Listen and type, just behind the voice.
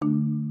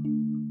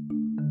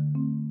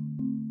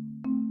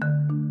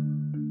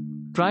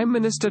Prime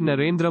Minister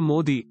Narendra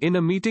Modi, in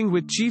a meeting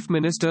with chief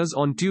ministers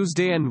on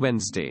Tuesday and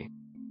Wednesday.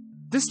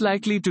 This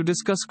likely to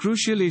discuss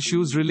crucial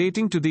issues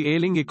relating to the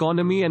ailing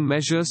economy and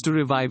measures to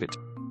revive it,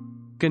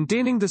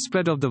 containing the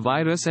spread of the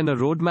virus and a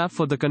roadmap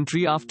for the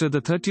country after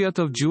the 30th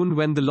of June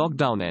when the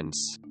lockdown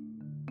ends.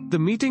 The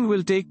meeting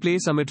will take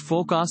place amid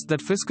forecasts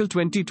that fiscal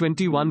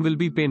 2021 will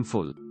be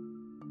painful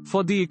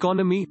for the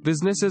economy,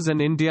 businesses and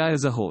India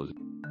as a whole.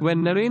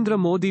 When Narendra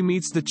Modi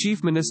meets the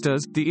chief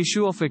ministers, the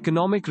issue of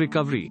economic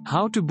recovery,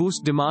 how to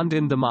boost demand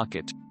in the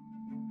market,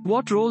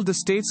 what role the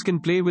states can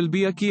play will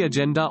be a key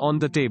agenda on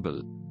the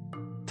table.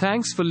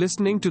 Thanks for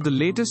listening to the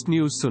latest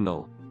news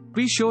Suno.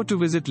 Be sure to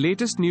visit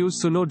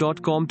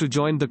latestnewssuno.com to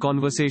join the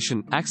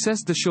conversation,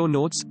 access the show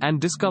notes, and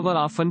discover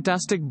our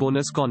fantastic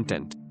bonus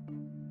content.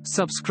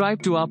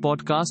 Subscribe to our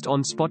podcast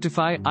on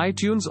Spotify,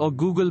 iTunes or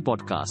Google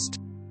Podcast.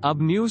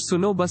 अब news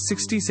सुनो बस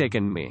 60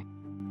 second में।